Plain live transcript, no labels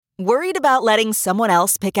Worried about letting someone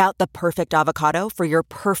else pick out the perfect avocado for your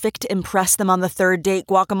perfect impress them on the third date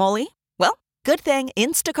guacamole? Well, good thing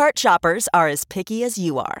Instacart shoppers are as picky as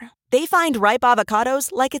you are. They find ripe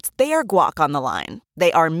avocados like it's their guac on the line.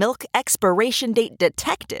 They are milk expiration date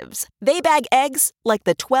detectives. They bag eggs like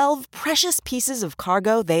the 12 precious pieces of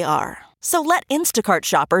cargo they are. So let Instacart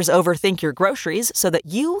shoppers overthink your groceries so that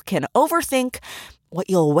you can overthink what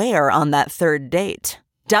you'll wear on that third date.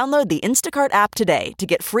 Download the Instacart app today to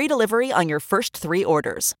get free delivery on your first 3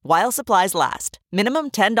 orders, while supplies last.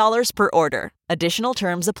 Minimum $10 per order. Additional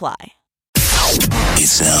terms apply.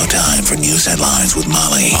 It's now time for news headlines with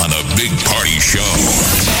Molly on the Big Party Show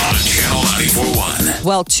on Channel 94.1.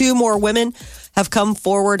 Well, 2 more women have come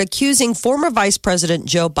forward accusing former Vice President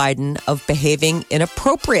Joe Biden of behaving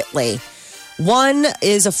inappropriately. One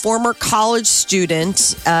is a former college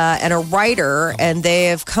student and a writer, and they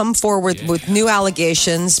have come forward with new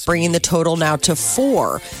allegations, bringing the total now to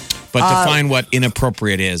 4. But define what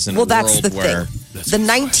inappropriate is in a world that's the where... thing. The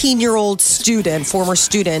 19-year-old student, former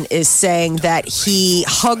student, is saying that he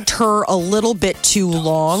hugged her a little bit too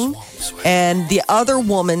long. And the other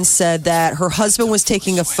woman said that her husband was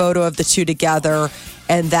taking a photo of the two together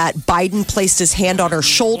and that Biden placed his hand on her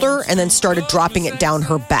shoulder and then started dropping it down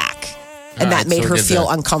her back. And that made her feel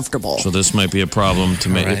uncomfortable. So this might be a problem to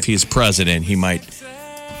make. If he's president, he might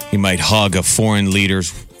hug a foreign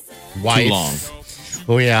leader's wife too long.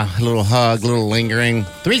 Oh yeah, a little hug, a little lingering.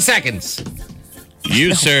 3 seconds.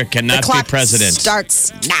 You, sir, cannot be president.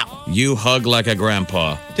 Starts now. You hug like a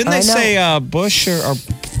grandpa. Didn't they say Bush or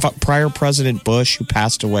prior President Bush, who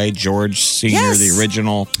passed away, George Sr., the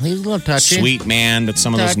original He's a little touchy. Sweet man, that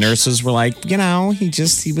some of those nurses were like,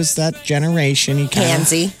 he was that generation. He kind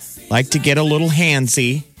of liked to get a little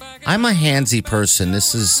handsy. I'm a handsy person.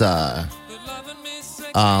 This is I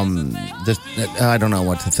don't know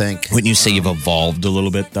what to think. Wouldn't you say you've evolved a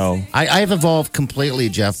little bit, though? I've evolved completely,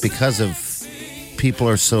 Jeff, because of people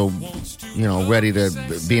are so, ready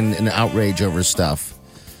to be in outrage over stuff.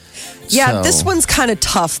 Yeah, this one's kind of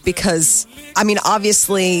tough because,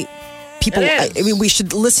 obviously, people. We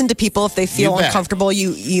should listen to people if they feel uncomfortable.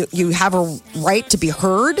 You have a right to be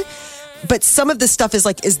heard. But some of this stuff is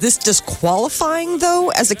like, is this disqualifying,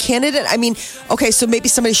 though, as a candidate? Okay, so maybe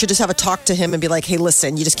somebody should just have a talk to him and be like, hey,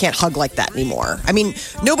 listen, you just can't hug like that anymore.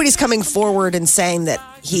 Nobody's coming forward and saying that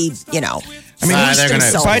he,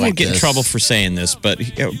 Biden get in trouble for saying this, but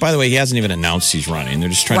by the way, he hasn't even announced he's running. They're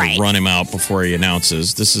just trying to run him out before he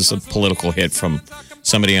announces. This is a political hit from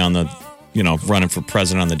somebody on the, running for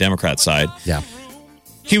president on the Democrat side. Yeah.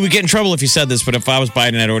 He would get in trouble if he said this, but if I was Biden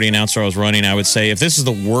and I'd already announced I was running, I would say, if this is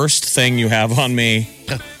the worst thing you have on me,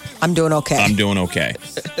 I'm doing okay. I'm doing okay.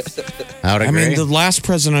 I would agree. The last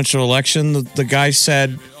presidential election, the guy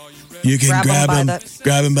said, you can grab him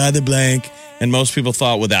by the blank. And most people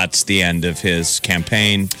thought, well, that's the end of his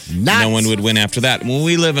campaign. No one would win after that. When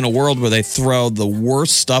we live in a world where they throw the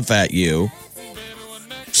worst stuff at you.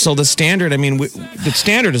 So the standard, the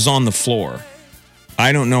standard is on the floor.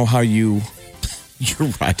 I don't know how you're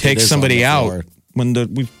right, take somebody out when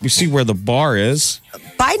we see where the bar is.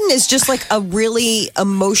 Biden is just like a really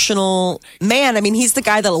emotional man. He's the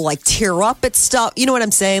guy that'll like tear up at stuff. You know what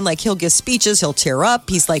I'm saying? Like he'll give speeches, he'll tear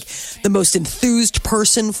up. He's like the most enthused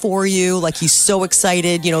person for you. Like he's so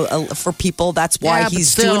excited, for people. That's why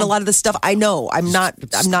he's doing a lot of this stuff. I know. I'm not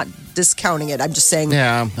discounting it. I'm just saying.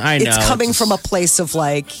 Yeah, I know. It's coming from a place of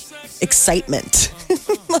like excitement.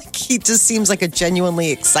 Like he just seems like a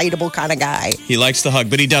genuinely excitable kind of guy. He likes to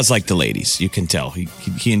hug, but he does like the ladies. You can tell he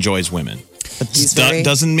enjoys women.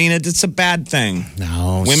 Doesn't mean it's a bad thing.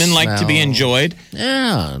 No. Women like to be enjoyed.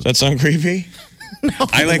 Yeah. Does that sound creepy? No.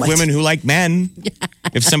 I like women who like men. Yeah.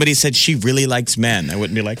 If somebody said she really likes men, I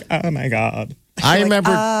wouldn't be like, oh my God. I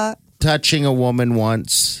remember touching a woman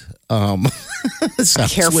once.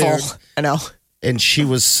 Careful. Weird. I know. And she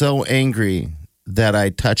was so angry that I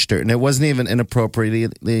touched her. And it wasn't even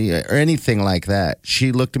inappropriately or anything like that.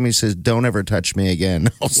 She looked at me and says, don't ever touch me again.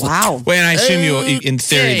 Wow. Well, and I assume you, in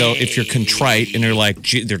theory, though, if you're contrite and they're like,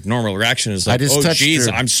 their normal reaction is like, geez,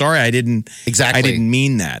 I'm sorry, I didn't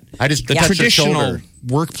mean that. The traditional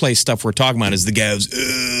workplace stuff we're talking about is the guy who's,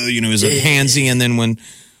 is a handsy, and then when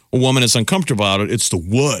a woman is uncomfortable about it, it's the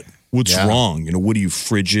what? What's wrong? What are you,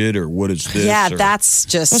 frigid, or what is this? Yeah, that's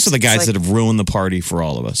just... Those are the guys that have ruined the party for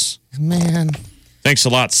all of us. Man. Thanks a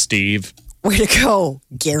lot, Steve. Way to go,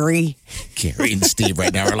 Gary. Gary and Steve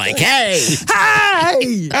right now are like, hey!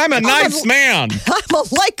 Hi! I'm a nice man. I'm a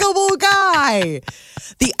likable guy.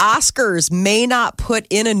 The Oscars may not put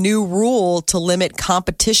in a new rule to limit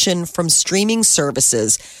competition from streaming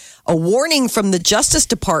services. A warning from the Justice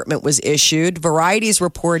Department was issued. Variety is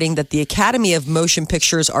reporting that the Academy of Motion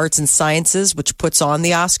Pictures, Arts and Sciences, which puts on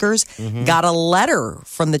the Oscars, got a letter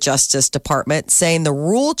from the Justice Department saying the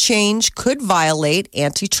rule change could violate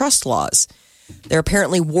antitrust laws. They're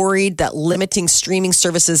apparently worried that limiting streaming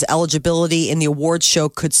services eligibility in the awards show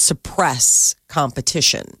could suppress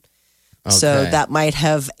competition. Okay. So that might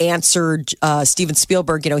have answered Steven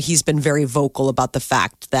Spielberg. He's been very vocal about the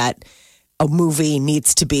fact that a movie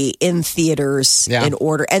needs to be in theaters in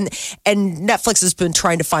order. And Netflix has been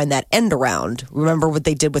trying to find that end around. Remember what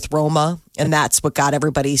they did with Roma? And that's what got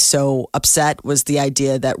everybody so upset, was the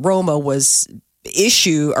idea that Roma was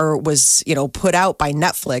put out by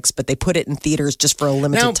Netflix, but they put it in theaters just for a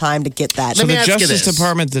limited time to get that. So the Justice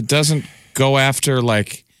Department that doesn't go after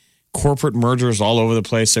like corporate mergers all over the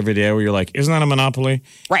place every day where you're like, isn't that a monopoly?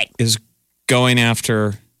 Right. Is going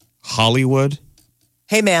after Hollywood.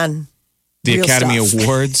 Hey, man. The Academy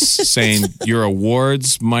Awards saying your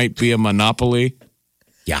awards might be a monopoly.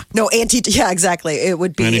 Yeah. No, exactly. It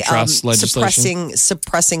would be antitrust legislation.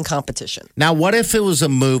 suppressing competition. Now, what if it was a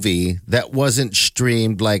movie that wasn't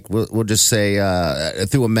streamed, like we'll just say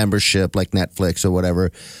through a membership like Netflix or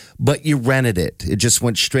whatever, but you rented it? It just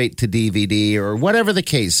went straight to DVD or whatever the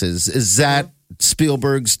case is. Is that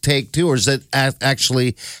Spielberg's take too, or does it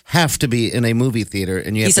actually have to be in a movie theater?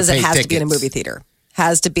 And you have to pay tickets? He says it has to be in a movie theater.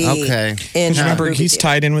 Has to be in remember, he's theater.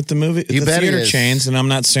 tied in with the theater chains, and I'm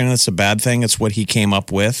not saying that's a bad thing. It's what he came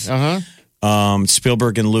up with.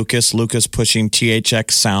 Spielberg and Lucas pushing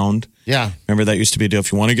THX sound. Yeah. Remember that used to be a deal.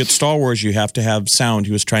 If you want to get Star Wars, you have to have sound.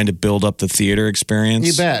 He was trying to build up the theater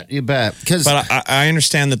experience. You bet. But I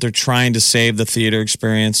understand that they're trying to save the theater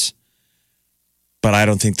experience, but I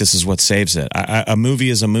don't think this is what saves it. A movie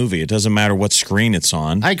is a movie. It doesn't matter what screen it's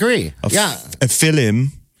on. I agree. A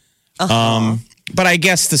film. But I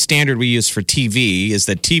guess the standard we use for TV is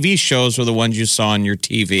that TV shows were the ones you saw on your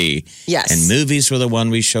TV. Yes. And movies were the one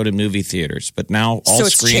we showed in movie theaters. But now all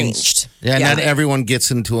it's screens. Changed. Yeah, not everyone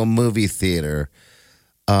gets into a movie theater.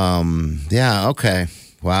 Okay.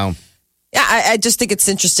 Wow. Yeah, I just think it's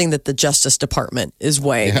interesting that the Justice Department is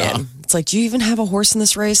weighing in. It's like, do you even have a horse in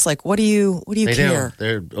this race? Like, what do you care?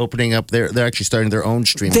 They're opening up they're actually starting their own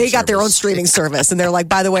streaming service. They got their own streaming service. And they're like,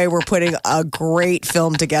 by the way, we're putting a great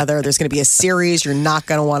film together. There's going to be a series you're not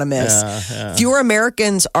going to want to miss. Fewer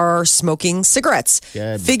Americans are smoking cigarettes.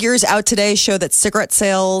 Good. Figures out today show that cigarette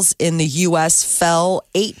sales in the U.S. fell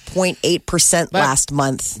 8.8% last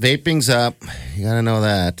month. Vaping's up. You got to know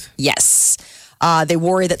that. Yes. They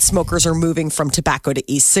worry that smokers are moving from tobacco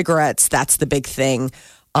to e-cigarettes. That's the big thing.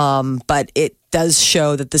 But it does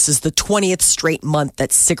show that this is the 20th straight month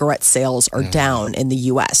that cigarette sales are down in the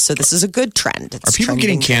U.S. So this is a good trend. Are people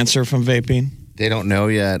getting cancer from vaping? They don't know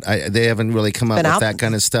yet. They haven't really come up with that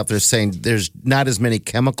kind of stuff. They're saying there's not as many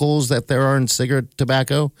chemicals that there are in cigarette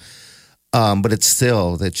tobacco. But it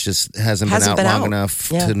just hasn't been out long enough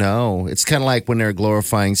to know. It's kind of like when they're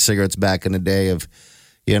glorifying cigarettes back in the day of,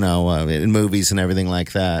 in movies and everything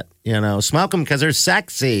like that. Smoke them because they're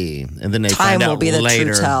sexy. And then they find out will be the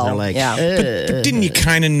later. True tell. They're like, but didn't you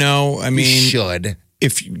kind of know? I mean, you should.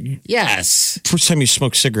 Yes. First time you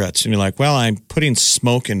smoke cigarettes and you're like, well, I'm putting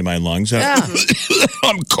smoke into my lungs.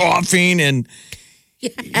 I'm coughing. And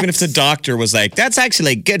even if the doctor was like, that's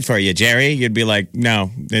actually good for you, Jerry, you'd be like, no,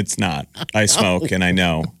 it's not. I smoke and I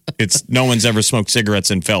know. No one's ever smoked cigarettes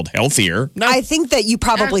and felt healthier. No. I think that you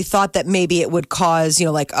probably thought that maybe it would cause,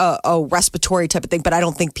 a respiratory type of thing. But I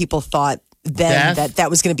don't think people thought then that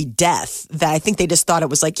was going to be death. That I think they just thought it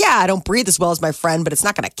was like, I don't breathe as well as my friend, but it's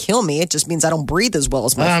not going to kill me. It just means I don't breathe as well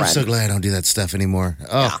as my friend. I'm so glad I don't do that stuff anymore.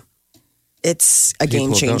 Oh. Yeah. It's a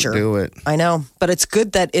game changer. Don't do it. I know, but it's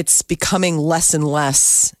good that it's becoming less and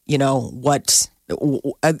less. It's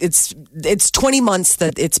 20 months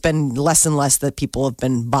that it's been less and less that people have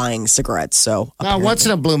been buying cigarettes. So once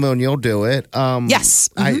in a blue moon, you'll do it. Yes.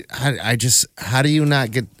 I just, how do you not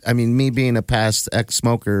get? I mean, me being a past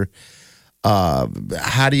ex-smoker,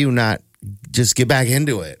 how do you not just get back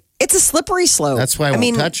into it? It's a slippery slope. That's why I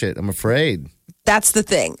won't touch it. I'm afraid. That's the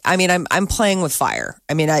thing. I mean, I'm playing with fire.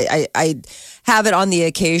 I mean, I have it on the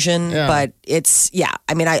occasion, but it's,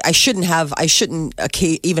 I mean, I shouldn't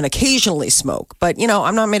even occasionally smoke, but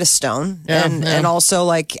I'm not made of stone. And also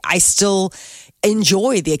like, I still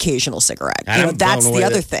enjoy the occasional cigarette. That's the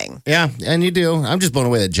other thing. Yeah. And you do. I'm just blown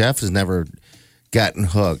away that Jeff has never gotten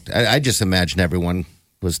hooked. I just imagine everyone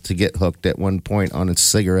was to get hooked at one point on a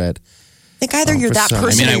cigarette. I think either you're that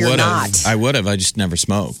person or you're not. I would have. I just never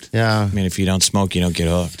smoked. Yeah. I mean, if you don't smoke, you don't get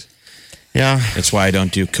hooked. Yeah. It's why I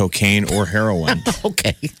don't do cocaine or heroin.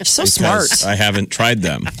 Okay. You're so smart. I haven't tried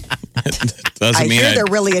them. I hear they're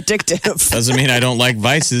really addictive. Doesn't mean I don't like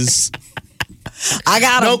vices. I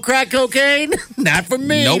got 'em. No crack cocaine? Not for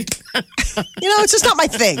me. Nope. It's just not my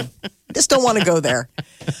thing. Just don't want to go there.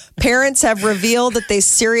 Parents have revealed that they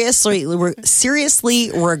seriously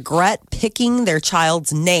regret picking their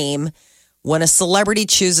child's name when a celebrity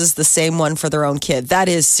chooses the same one for their own kid. That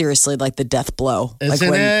is seriously like the death blow.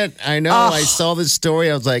 Isn't it? I know. I saw this story.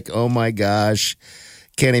 I was like, oh my gosh.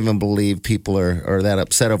 Can't even believe people are that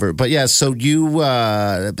upset over it. But yeah, so you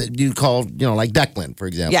called, like Declan, for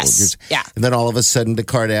example. Yes. Yeah. And then all of a sudden the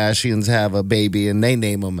Kardashians have a baby and they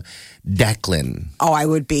name him Declan. Oh, I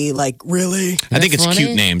would be like, really? I think it's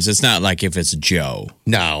cute names. It's not like if it's Joe.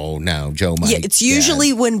 No, Joe Mike. Yeah, it's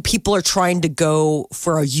usually when people are trying to go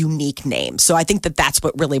for a unique name. So I think that's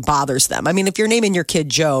what really bothers them. I mean, if you're naming your kid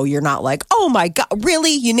Joe, you're not like, oh my God,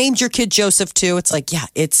 really? You named your kid Joseph too? It's like, yeah,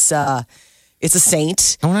 it's a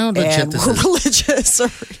saint. I don't know and we're religious.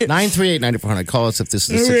 938-9400. Call us if this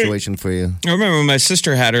is a situation for you. I remember when my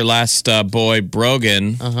sister had her last boy,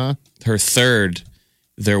 Brogan, her third,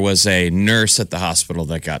 there was a nurse at the hospital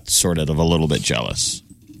that got sort of a little bit jealous.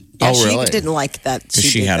 Yeah, really? She didn't like that. Because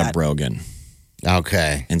she had a Brogan.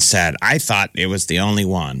 Okay. And said, I thought it was the only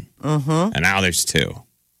one. And now there's two.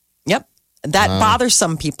 Yep. That bothers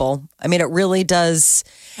some people. I mean, it really does.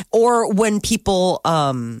 Or when people...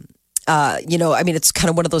 it's kind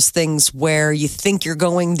of one of those things where you think you're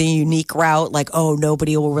going the unique route, like, oh,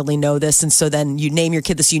 nobody will really know this. And so then you name your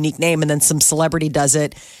kid this unique name and then some celebrity does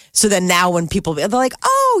it. So then now when people, they're like,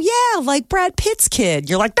 oh, yeah, like Brad Pitt's kid.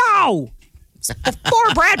 You're like, no, it's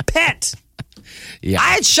before Brad Pitt. Yeah.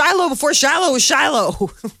 I had Shiloh before Shiloh was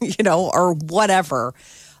Shiloh, or whatever.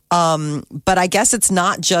 But I guess it's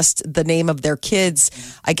not just the name of their kids.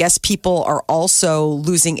 I guess people are also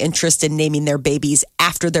losing interest in naming their babies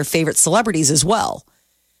after their favorite celebrities as well.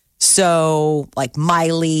 So like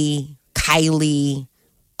Miley, Kylie,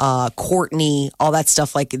 Courtney, all that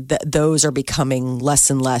stuff, like those are becoming less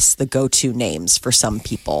and less the go-to names for some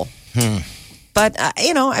people. But,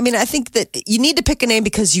 I think that you need to pick a name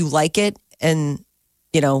because you like it. And,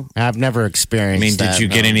 I've never experienced that. Did you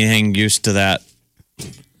get anything used to that?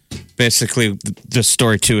 Basically, the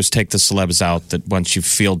story, too, is take the celebs out that once you've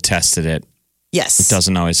field tested it, yes, it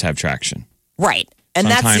doesn't always have traction. Right. And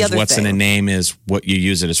sometimes that's the other what's thing. in a name is what you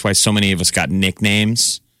use it. It's why so many of us got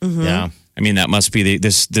nicknames. Yeah. I mean, that must be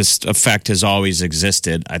this effect has always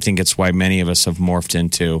existed. I think it's why many of us have morphed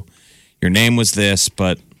into your name was this,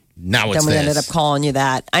 but now it's then we ended up calling you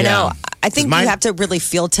that. I know. I think you have to really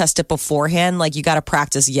field test it beforehand. Like you got to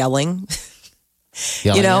practice yelling.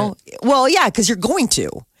 Well, yeah, because you're going to.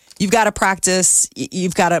 You've got to practice.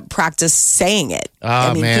 You've got to practice saying it.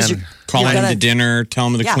 Oh, man. Call them to dinner, tell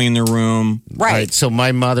them to clean their room. Right. So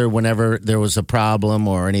my mother, whenever there was a problem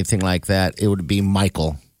or anything like that, it would be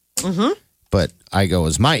Michael. But I go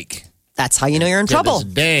as Mike. That's how you know you're in trouble.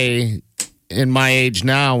 This day, in my age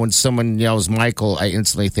now, when someone yells Michael, I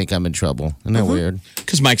instantly think I'm in trouble. Isn't that weird?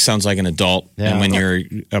 Because Mike sounds like an adult. Yeah. And when you're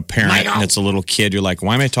a parent and it's a little kid, you're like,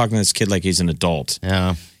 why am I talking to this kid like he's an adult?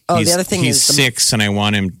 Yeah. Oh, the other thing is... He's 6 and I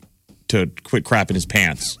want him to quit crapping his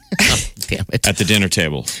pants. Damn it. At the dinner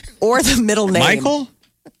table. Or the middle name. Michael?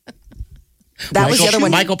 That was the other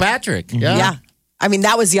one. Michael Patrick. Yeah. Yeah. I mean,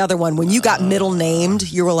 that was the other one. When you got middle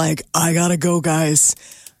named, you were like, I gotta go, guys.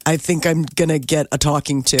 I think I'm gonna get a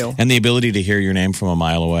talking to. And the ability to hear your name from a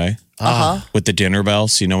mile away. With the dinner bell.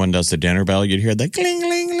 So no one does the dinner bell. You'd hear the cling,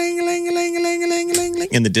 ling, ling, ling, ling, ling, ling, ling, ling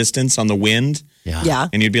in the distance on the wind. Yeah.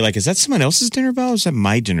 And you'd be like, is that someone else's dinner bell or is that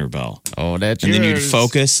my dinner bell? Oh, that's And yours. then you'd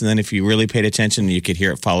focus. And then if you really paid attention, you could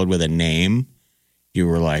hear it followed with a name. You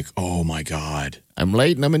were like, oh my God. I'm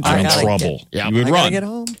late and I'm in trouble. You would run. Get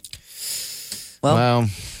home. Well,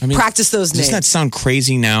 I practice those names. Doesn't that sound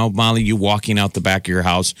crazy now, Molly? You walking out the back of your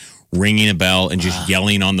house, ringing a bell and just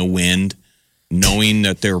yelling on the wind, knowing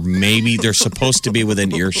that they're supposed to be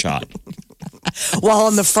within earshot. While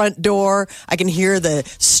on the front door, I can hear the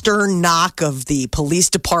stern knock of the police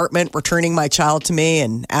department returning my child to me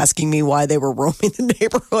and asking me why they were roaming the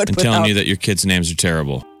neighborhood. And telling you that your kids' names are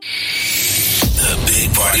terrible. The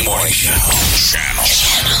Big Party Morning Show. Channel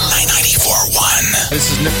 94.1.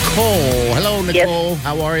 This is Nicole. Hello, Nicole. Yes.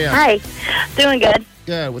 How are you? Hi. Doing good.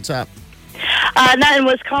 Good. What's up? Nothing.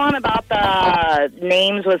 Was calling about the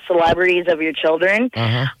names with celebrities of your children.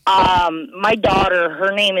 My daughter,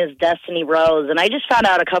 her name is Destiny Rose, and I just found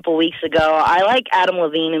out a couple weeks ago. I like Adam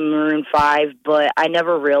Levine and Maroon 5, but I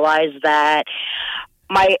never realized that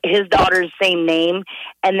his daughter's same name.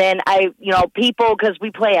 And then people, because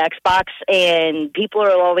we play Xbox, and people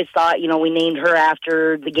are always thought, we named her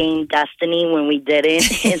after the game Destiny when we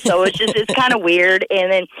didn't. And so it's kind of weird.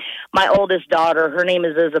 And then my oldest daughter, her name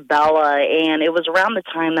is Isabella, and it was around the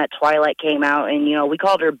time that Twilight came out, and we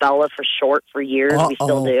called her Bella for short for years. We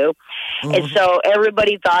still do. Mm-hmm. And so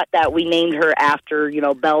everybody thought that we named her after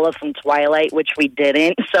Bella from Twilight, which we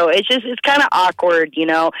didn't. So it's kind of awkward,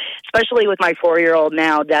 especially with my 4-year-old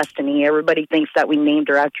now, Destiny. Everybody thinks that we named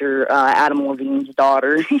her after Adam Levine's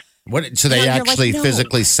daughter. What? So they actually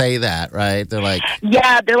physically say that, right? They're like,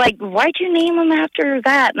 yeah, they're like, why'd you name him after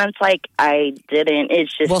that? And it's like, I didn't.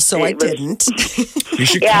 It's just I didn't.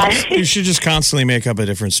 You should just constantly make up a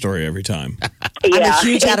different story every time. I'm a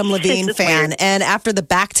huge Adam Levine fan, weird. And after the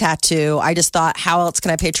back tattoo, I just thought, how else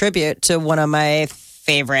can I pay tribute to one of my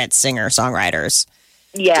favorite singer-songwriters?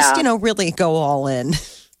 Yeah, just really go all in.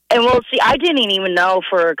 And well, see, I didn't even know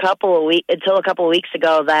until a couple of weeks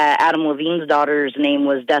ago that Adam Levine's daughter's name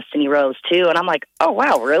was Destiny Rose too. And I'm like, oh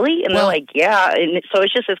wow, really? And they're like, yeah. And so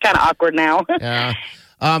it's kind of awkward now. Yeah.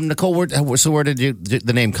 Nicole, where did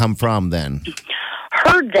the name come from then?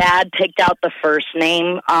 Her dad picked out the first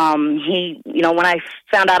name. He, when I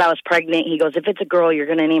found out I was pregnant, he goes, if it's a girl, you're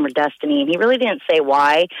going to name her Destiny. And he really didn't say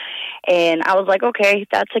why. And I was like, okay,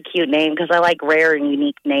 that's a cute name because I like rare and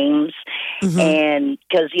unique names. Mm-hmm. And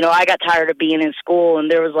because, I got tired of being in school and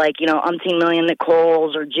there was umpteen million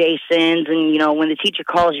Nicoles or Jasons. And, when the teacher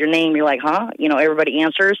calls your name, you're like, huh? Everybody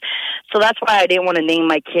answers. So that's why I didn't want to name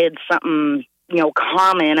my kids something,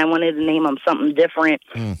 common. I wanted to name them something different.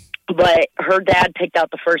 Mm. But her dad picked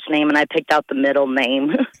out the first name, and I picked out the middle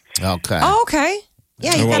name. Okay. Oh, okay.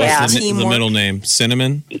 Yeah, you got the middle name?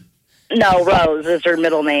 Cinnamon? No, Rose is her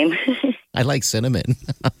middle name. I like cinnamon.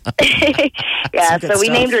 Yeah, so we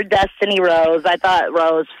named her Destiny Rose. I thought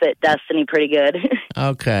Rose fit Destiny pretty good.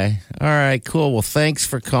 Okay. All right, cool. Well, thanks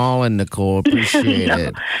for calling, Nicole. Appreciate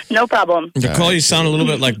it. No problem. Nicole, you sound a little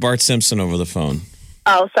bit like Bart Simpson over the phone.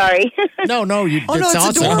 Oh, sorry. No, it's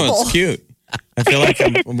awesome. Adorable. Oh, it's cute. I feel like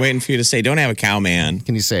I'm waiting for you to say, don't have a cow, man.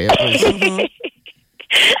 Can you say it, please?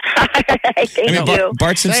 Thank you.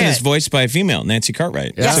 Bart Simpson is voiced by a female, Nancy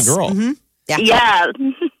Cartwright. Yes. That's a girl. Mm-hmm. Yeah.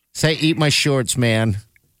 Say, eat my shorts, man.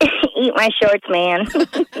 Eat my shorts, man.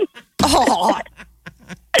 Oh.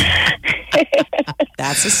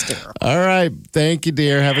 That's hysterical. All right. Thank you,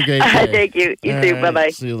 dear. Have a great day. Thank you. You too. Bye-bye.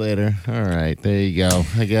 See you later. All right. There you go.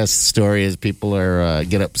 I guess the story is people are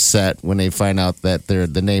get upset when they find out that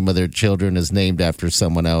the name of their children is named after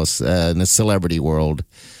someone else in the celebrity world.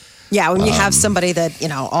 Yeah, when you have somebody that,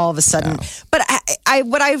 all of a sudden. Yeah. But I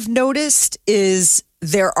what I've noticed is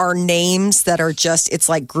there are names that are just, it's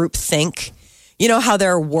like groupthink. You know how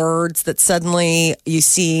there are words that suddenly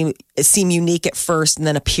seem unique at first and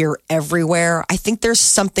then appear everywhere? I think there's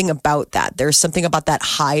something about that. There's something about that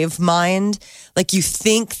hive mind. Like you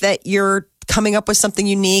think that you're coming up with something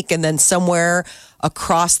unique and then somewhere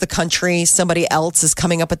across the country, somebody else is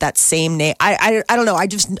coming up with that same name. I don't know.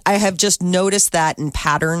 I have just noticed that in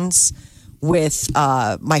patterns with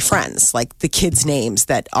my friends, like the kids' names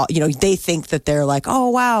that, they think that they're like, oh,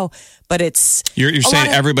 wow. But it's... You're saying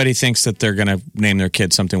everybody thinks that they're going to name their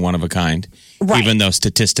kid something one of a kind, right. Even though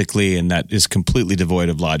statistically, and that is completely devoid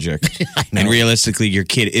of logic. And realistically, your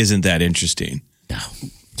kid isn't that interesting. No.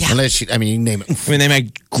 Yeah. Unless, you name it. They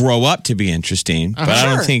might grow up to be interesting, but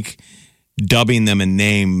I don't think dubbing them a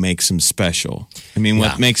name makes them special.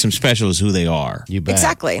 What makes them special is who they are. You bet.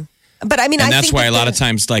 Exactly. But I that's think why a lot of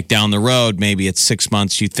times, like down the road, maybe it's 6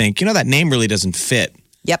 months, you think, that name really doesn't fit.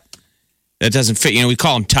 Yep. That doesn't fit. We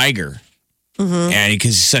call him Tiger. Mm-hmm. And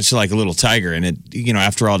because he's such like a little tiger. And it,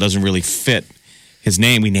 after all, doesn't really fit his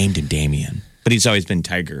name. We named him Damien. But he's always been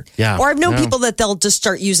Tiger. Yeah. Or I've known people that they'll just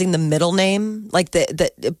start using the middle name. But,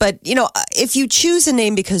 if you choose a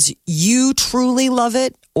name because you truly love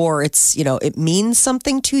it, or it's, it means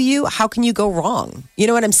something to you, how can you go wrong? You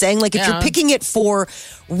know what I'm saying? Like if you're picking it for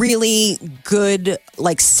really good,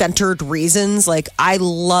 like centered reasons, like I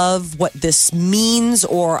love what this means,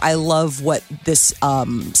 or I love what this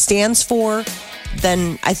stands for,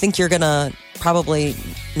 then I think you're going to probably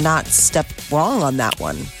not step wrong on that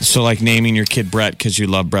one. So like naming your kid Brett because you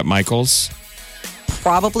love Bret Michaels?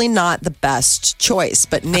 Probably not the best choice,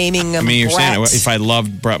 but naming him you're Brett. saying if I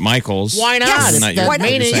loved Bret Michaels, why not? Yes, why not?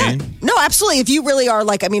 Yeah. No, absolutely. If you really are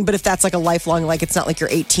like, but if that's like a lifelong, like it's not like you're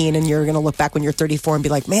 18 and you're going to look back when you're 34 and be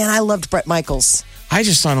like, man, I loved Bret Michaels. I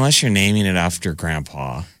just thought unless you're naming it after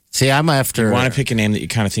Grandpa. See, I'm after. You want to pick a name that you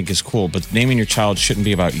kind of think is cool, but naming your child shouldn't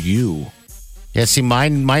be about you. Yeah, see, my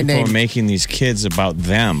People name. are making these kids about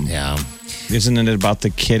them. Yeah. Isn't it about the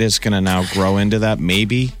kid is going to now grow into that?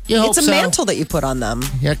 Maybe. It's a mantle that you put on them.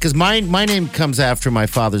 Yeah, because my name comes after my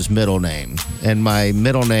father's middle name, and my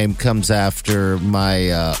middle name comes after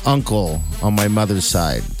my uncle on my mother's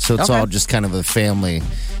side. So it's all just kind of a family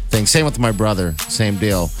thing. Same with my brother. Same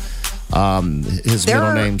deal. His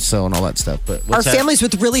middle name, so and all that stuff. But are families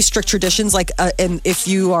with really strict traditions, like, and if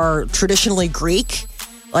you are traditionally Greek,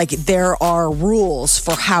 like there are rules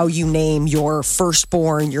for how you name your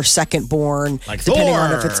firstborn, your secondborn, like depending Thor.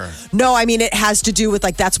 on if it's. No, I mean it has to do with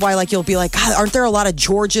like that's why like you'll be like, God, aren't there a lot of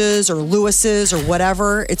Georges or Lewises or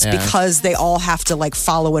whatever? It's because they all have to like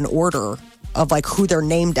follow an order of like who they're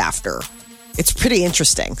named after. It's pretty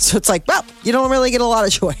interesting. So it's like, well, you don't really get a lot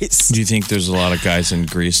of choice. Do you think there's a lot of guys in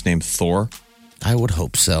Greece named Thor? I would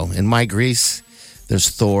hope so. In my Greece, there's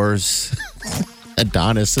Thors,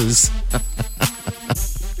 Adonises.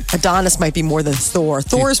 Adonis might be more than Thor.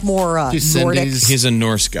 Thor's more Nordic. He's a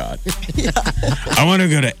Norse god. I want to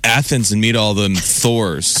go to Athens and meet all them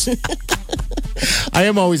Thors. I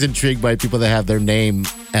am always intrigued by people that have their name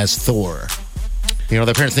as Thor. You know,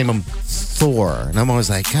 their parents name him Thor. And I'm always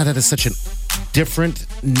like, God, that is such a different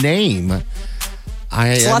name.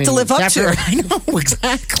 It's a lot to live up to. I know,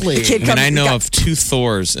 exactly. I know of 2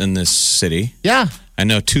 Thors in this city. Yeah. I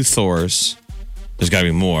know 2 Thors. There's got to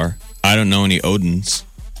be more. I don't know any Odins.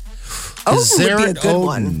 Odin would be a good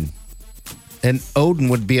one. And Odin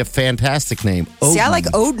would be a fantastic name. Odin. See, I like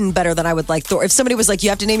Odin better than I would like Thor. If somebody was like, you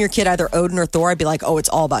have to name your kid either Odin or Thor, I'd be like, oh, it's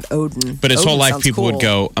all about Odin. But his Odin whole life, people would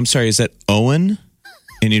go, I'm sorry, is that Owen?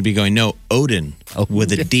 And you'd be going, no, Odin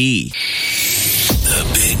with a D.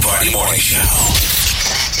 The Big Party Morning Show.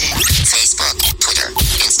 Facebook, Twitter,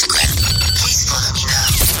 Instagram. Please follow me now.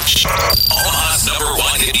 Omaha's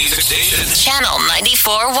 #1 hit music station. Channel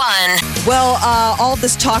 94.1. Well, all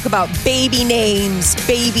this talk about baby names,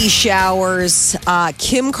 baby showers.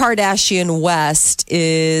 Kim Kardashian West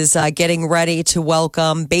is getting ready to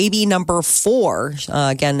welcome baby number 4,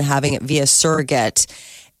 again, having it via surrogate.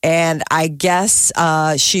 And I guess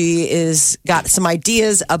she is got some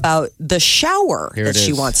ideas about the shower that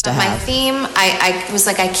she wants to have. My theme, I was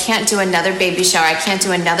like, I can't do another baby shower. I can't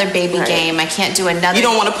do another baby game. I can't do another. You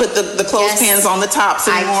don't want to put the clothespins on the tops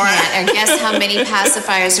anymore. I can't. Or guess how many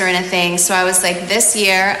pacifiers are in a thing. So I was like, this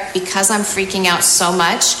year, because I'm freaking out so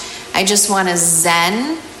much, I just want a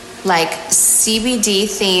Zen, like CBD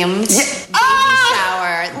themed baby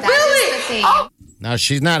shower. That is the theme. Oh. No,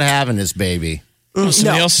 she's not having this baby. Well,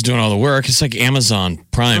 somebody else is doing all the work. It's like Amazon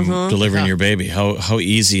Prime delivering your baby. How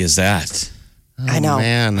easy is that? I know.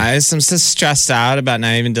 Man. I'm just stressed out about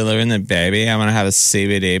not even delivering the baby. I want to have a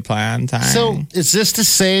CBD plan time. So is this the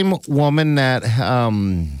same woman that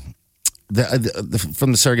from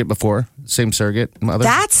the surrogate before? Same surrogate mother?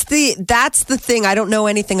 That's the thing. I don't know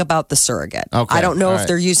anything about the surrogate. Okay. I don't know if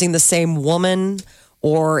they're using the same woman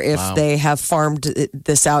or if they have farmed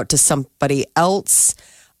this out to somebody else.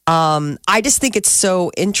 I just think it's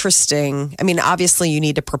so interesting. I mean, obviously you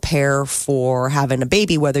need to prepare for having a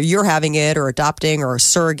baby, whether you're having it or adopting or a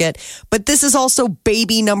surrogate. But this is also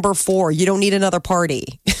baby number 4. You don't need another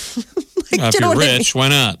party. If you're rich, why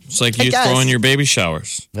not? It's like you throwing your baby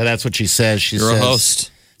showers. Well, that's what she says. You're a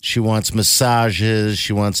host. She wants massages.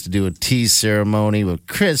 She wants to do a tea ceremony with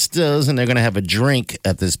crystals, and they're going to have a drink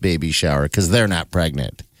at this baby shower because they're not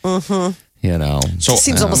pregnant. Mm-hmm. You know, so it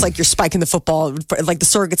seems almost like you're spiking the football. Like the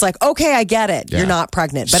surrogate's like, okay, I get it. Yeah. You're not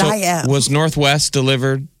pregnant, but I am. Was Northwest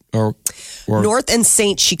delivered or North and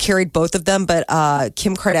Saint? She carried both of them, but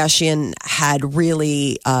Kim Kardashian had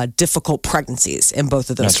really difficult pregnancies in both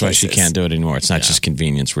of those. That's why she can't do it anymore. It's not just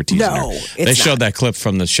convenience. We're teasing her. They showed that clip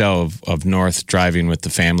from the show of North driving with the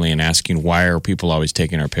family and asking, why are people always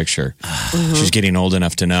taking our picture? She's getting old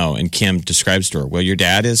enough to know. And Kim describes to her, well, your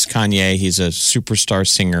dad is Kanye. He's a superstar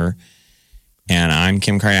singer. And I'm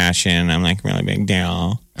Kim Kardashian. I'm like, really big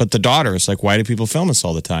deal. But the daughter is like, why do people film us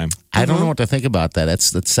all the time? I don't know what to think about that.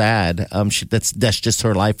 That's sad. That's just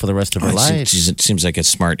her life for the rest of her life. It seems like a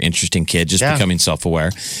smart, interesting kid, just becoming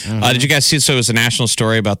self-aware. Did you guys see? So it was a national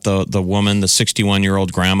story about the woman, the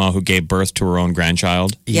 61-year-old grandma who gave birth to her own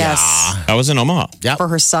grandchild. Yes, that was in Omaha. Yeah, for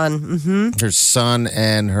her son. Her son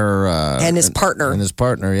and her and his partner.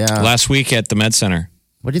 Yeah, last week at the Med Center.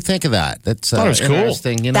 What do you think of that? That's that was cool.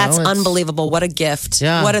 Interesting. You know, that's unbelievable. What a gift.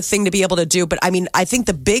 Yeah. What a thing to be able to do. But I mean, I think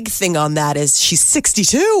the big thing on that is she's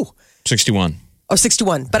 62. 61. Oh,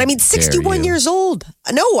 61. But I mean, 61 years old.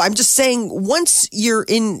 No, I'm just saying once you're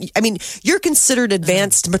you're considered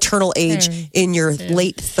advanced maternal age in your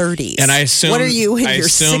late 30s. And I assume. What are you in your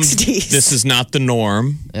 60s? This is not the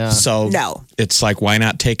norm. Yeah. So no. It's like, why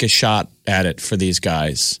not take a shot at it for these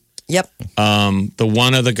guys? Yep. The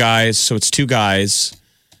one of the guys, so it's two guys,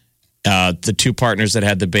 the two partners that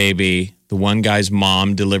had the baby. The one guy's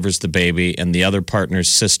mom delivers the baby, and the other partner's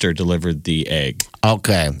sister delivered the egg.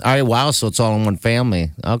 Okay. All right. Wow. So it's all in one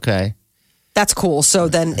family. Okay. That's cool. So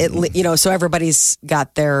then so everybody's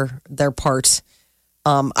got their part.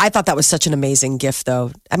 I thought that was such an amazing gift,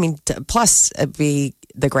 though. I mean, plus it'd be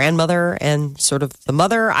the grandmother and sort of the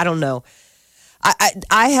mother. I don't know.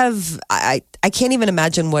 I can't even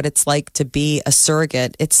imagine what it's like to be a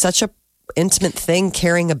surrogate. It's such a intimate thing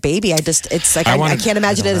carrying a baby. I can't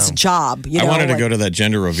imagine it as a job. I wanted to go to that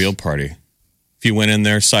gender reveal party. If you went in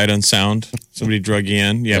there sight unsound, somebody drug you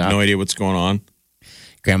in, you have no idea what's going on.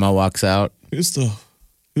 Grandma walks out. Who's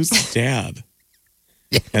the dad?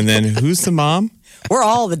 And then who's the mom? We're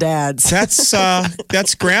all the dads.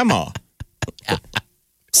 That's grandma.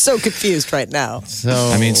 So confused right now. So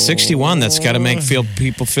I mean, 61. That's got to make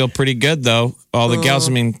people feel pretty good, though. All the gals.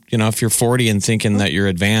 I mean, if you're 40 and thinking that you're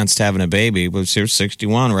advanced having a baby, well, here's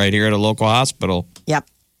 61 right here at a local hospital. Yep,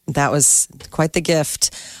 that was quite the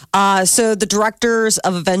gift. So the directors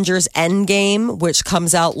of Avengers Endgame, which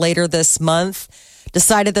comes out later this month,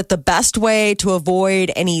 decided that the best way to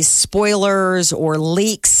avoid any spoilers or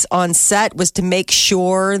leaks on set was to make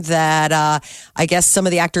sure that I guess some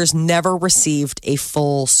of the actors never received a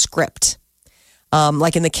full script.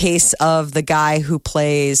 Like in the case of the guy who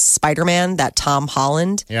plays Spider-Man, that Tom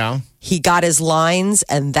Holland. Yeah. He got his lines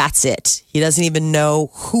and that's it. He doesn't even know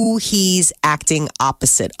who he's acting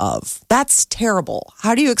opposite of. That's terrible.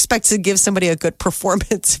 How do you expect to give somebody a good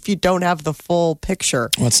performance if you don't have the full picture?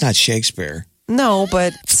 Well, it's not Shakespeare. No,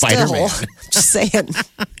 but Spider-Man. still, just saying.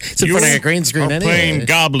 It's in front of a green screen anyway. Playing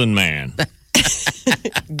Goblin Man.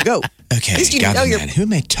 Go. Okay, Goblin Man, who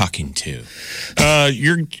am I talking to?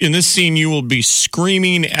 You're in this scene, you will be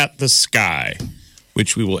screaming at the sky,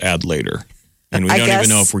 which we will add later. And we don't even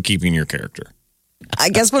know if we're keeping your character. I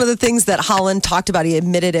guess one of the things that Holland talked about, he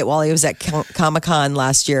admitted it while he was at Comic-Con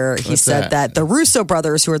last year. He said that the Russo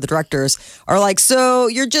brothers, who are the directors, are like, so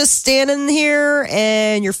you're just standing here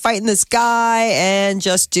and you're fighting this guy and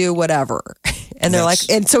just do whatever. And they're like,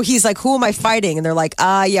 and so he's like, who am I fighting? And they're like,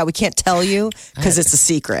 yeah, we can't tell you because it's a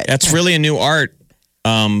secret. That's really a new art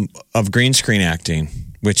of green screen acting,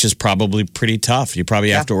 which is probably pretty tough. You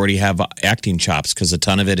probably have to already have acting chops because a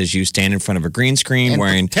ton of it is you stand in front of a green screen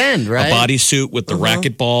wearing a bodysuit with the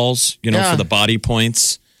racket balls, for the body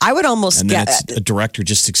points. I would almost then it's a director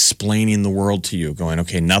just explaining the world to you, going,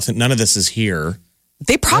 okay, none of this is here.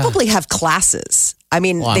 They probably have classes. I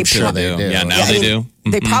mean, I'm sure they do. Yeah, now they do.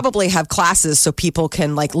 They probably have classes so people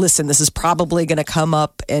can listen, this is probably going to come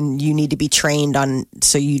up and you need to be trained on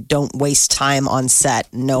so you don't waste time on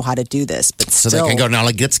set and know how to do this. But so they can go, now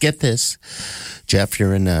let's get this. Jeff,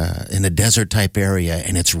 you're in a desert type area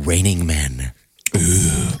and it's raining men.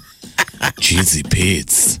 Ooh. Cheesy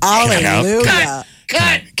Pete's. Hallelujah.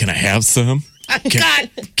 Can I have some? Can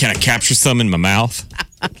I capture some in my mouth?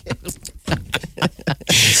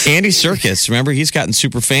 Andy Serkis, remember, he's gotten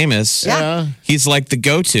super famous. Yeah. He's like the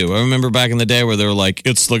go-to. I remember back in the day where they were like,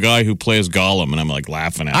 it's the guy who plays Gollum. And I'm like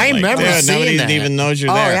laughing at it. I remember seeing nobody even knows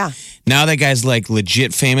you're there. Yeah. Now that guy's like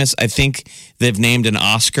legit famous. I think they've named an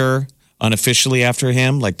Oscar unofficially after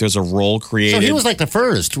him. Like there's a role created. So he was like the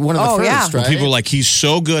first, one of the first, right? People were like, he's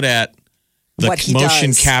so good at the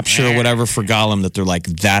motion capture or whatever for Gollum that they're like,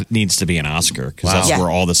 that needs to be an Oscar because that's where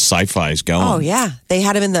all the sci-fi is going. Oh, yeah. They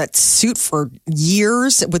had him in that suit for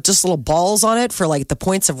years with just little balls on it for the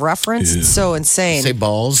points of reference. Ew. It's so insane. Say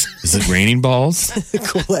balls. Is it raining balls?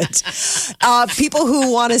 Cool it. People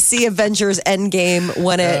who want to see Avengers Endgame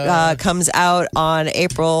when it comes out on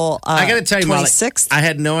April I got to tell you, 26th. I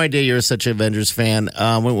had no idea you were such an Avengers fan.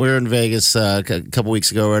 When we were in Vegas a couple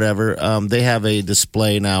weeks ago or whatever, they have a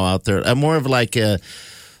display now out there. More of like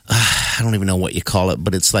I don't even know what you call it,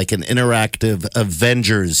 but it's like an interactive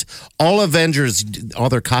Avengers. All Avengers, all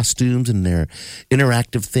their costumes and their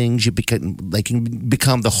interactive things. They can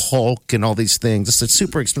become the Hulk and all these things. It's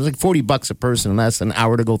super expensive, like $40 a person, and that's an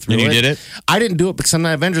hour to go through. And you did it? I didn't do it because I'm not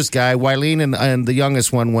an Avengers guy. Wileen and the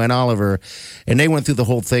youngest one went, Oliver, and they went through the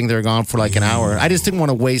whole thing. They're gone for like an hour. I just didn't want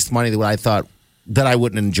to waste money that I thought that I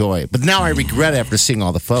wouldn't enjoy. But now I regret it after seeing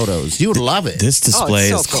all the photos. You would love it. This display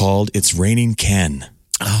is called It's Raining Ken.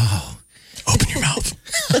 Oh. Open your mouth.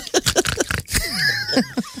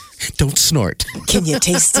 Don't snort. Can you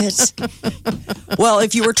taste it? Well,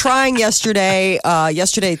 if you were trying yesterday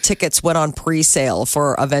tickets went on pre-sale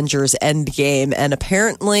for Avengers Endgame, and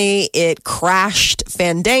apparently it crashed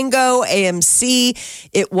Fandango, AMC.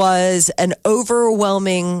 It was an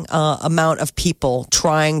overwhelming amount of people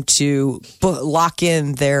trying to lock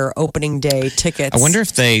in their opening day tickets. I wonder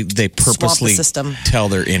if they purposely tell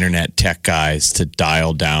their internet tech guys to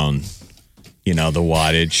dial down, the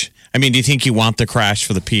wattage. I mean, do you think you want the crash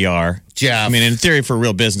for the PR? Yeah. I mean, in theory, for a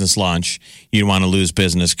real business launch, you'd want to lose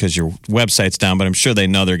business because your website's down, but I'm sure they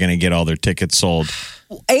know they're going to get all their tickets sold.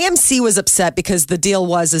 AMC was upset because the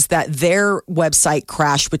deal is that their website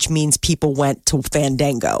crashed, which means people went to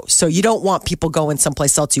Fandango. So you don't want people going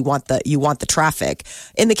someplace else. You want the traffic.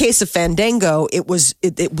 In the case of Fandango,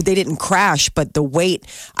 they didn't crash, but the wait.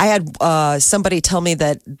 I had somebody tell me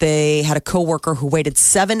that they had a coworker who waited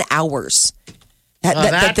 7 hours.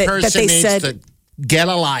 That person needs to get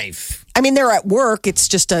a life. I mean, they're at work. It's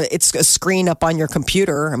just a screen up on your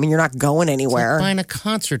computer. I mean, you're not going anywhere. It's like buying a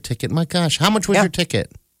concert ticket. My gosh, how much was your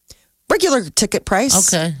ticket? Regular ticket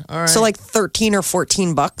price. Okay, all right. So like $13 or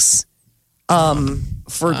 $14.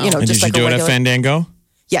 For and just did like you do a regular... it at Fandango?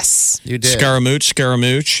 Yes, you did.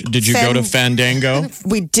 Scaramouche. Did you go to Fandango?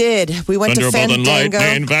 We did. We went to Fandango.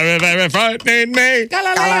 Lightning, very, very frightening me.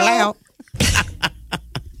 Galileo.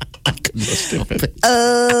 So stupid.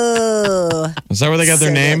 Oh. Is that where they got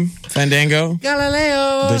their name? Fandango?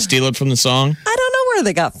 Galileo. They steal it from the song? I don't know where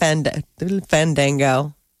they got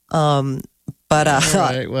Fandango. But all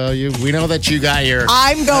right, well, we know that you got your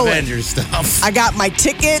Avengers stuff. I got my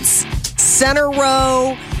tickets, center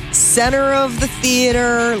row, center of the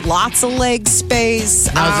theater, lots of leg space.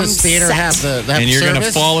 How's this theater have and you're going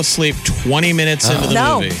to fall asleep 20 minutes into the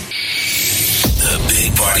movie. The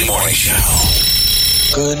Big Party Morning Show.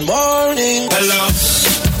 Good morning. Hello.